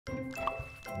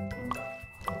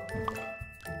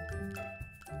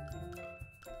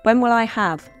When will I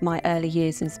have my early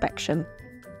years inspection?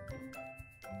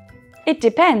 It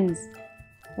depends.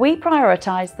 We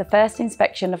prioritise the first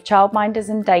inspection of childminders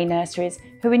and day nurseries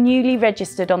who are newly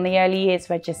registered on the Early Years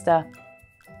Register.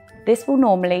 This will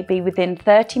normally be within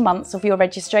 30 months of your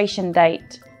registration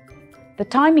date. The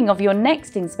timing of your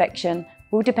next inspection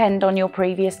will depend on your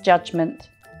previous judgment.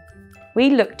 We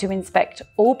look to inspect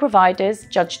all providers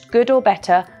judged good or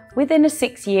better within a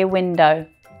 6-year window.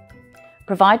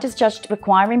 Providers judged to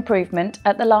require improvement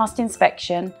at the last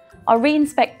inspection are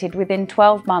re-inspected within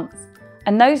 12 months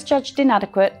and those judged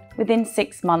inadequate within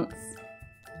 6 months.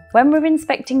 When we're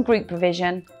inspecting group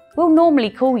provision, we'll normally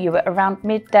call you at around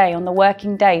midday on the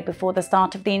working day before the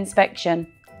start of the inspection.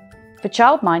 For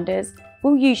childminders,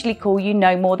 we'll usually call you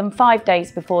no more than 5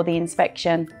 days before the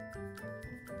inspection.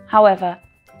 However,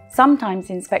 sometimes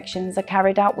inspections are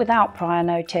carried out without prior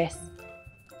notice.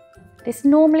 This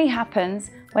normally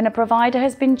happens when a provider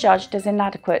has been judged as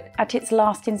inadequate at its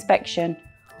last inspection,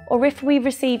 or if we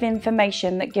receive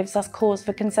information that gives us cause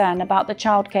for concern about the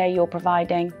childcare you're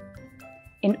providing.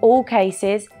 In all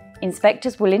cases,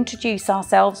 inspectors will introduce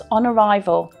ourselves on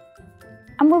arrival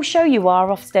and we'll show you our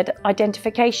Ofsted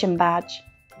identification badge.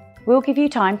 We'll give you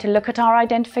time to look at our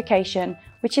identification,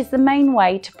 which is the main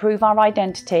way to prove our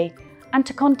identity, and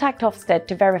to contact Ofsted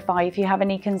to verify if you have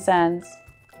any concerns.